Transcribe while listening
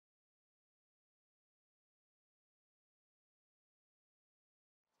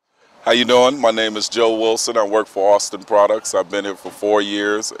How you doing? My name is Joe Wilson. I work for Austin Products. I've been here for 4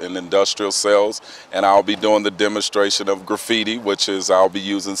 years in industrial sales, and I'll be doing the demonstration of graffiti, which is I'll be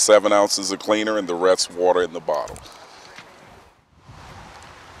using 7 ounces of cleaner and the rest water in the bottle.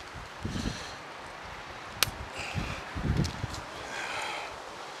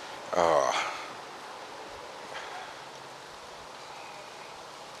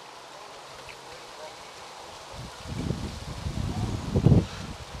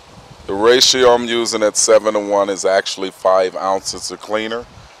 The ratio I'm using at 7:1 is actually 5 ounces of cleaner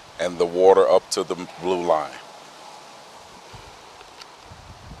and the water up to the blue line.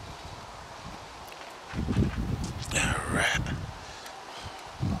 All right.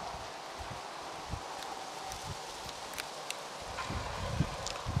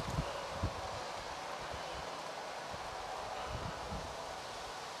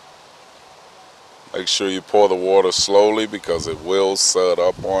 Make sure you pour the water slowly because it will set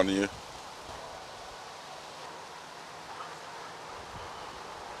up on you.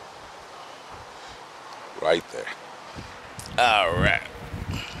 Right there. All right.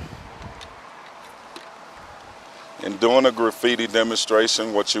 In doing a graffiti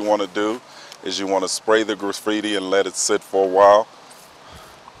demonstration, what you want to do is you want to spray the graffiti and let it sit for a while,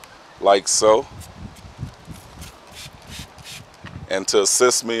 like so. And to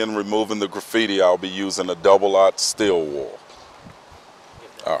assist me in removing the graffiti, I'll be using a double-aught steel wool.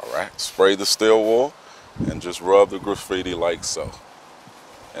 All right, spray the steel wool and just rub the graffiti like so.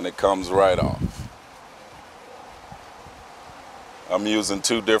 And it comes right off. I'm using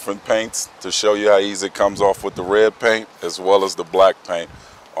 2 different paints to show you how easy it comes off with the red paint as well as the black paint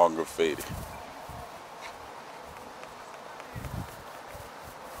on graffiti.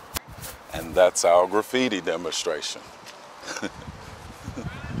 And that's our graffiti demonstration.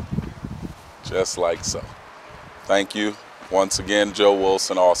 Just like so. Thank you. Once again, Joe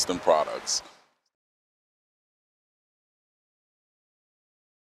Wilson, Austin Products.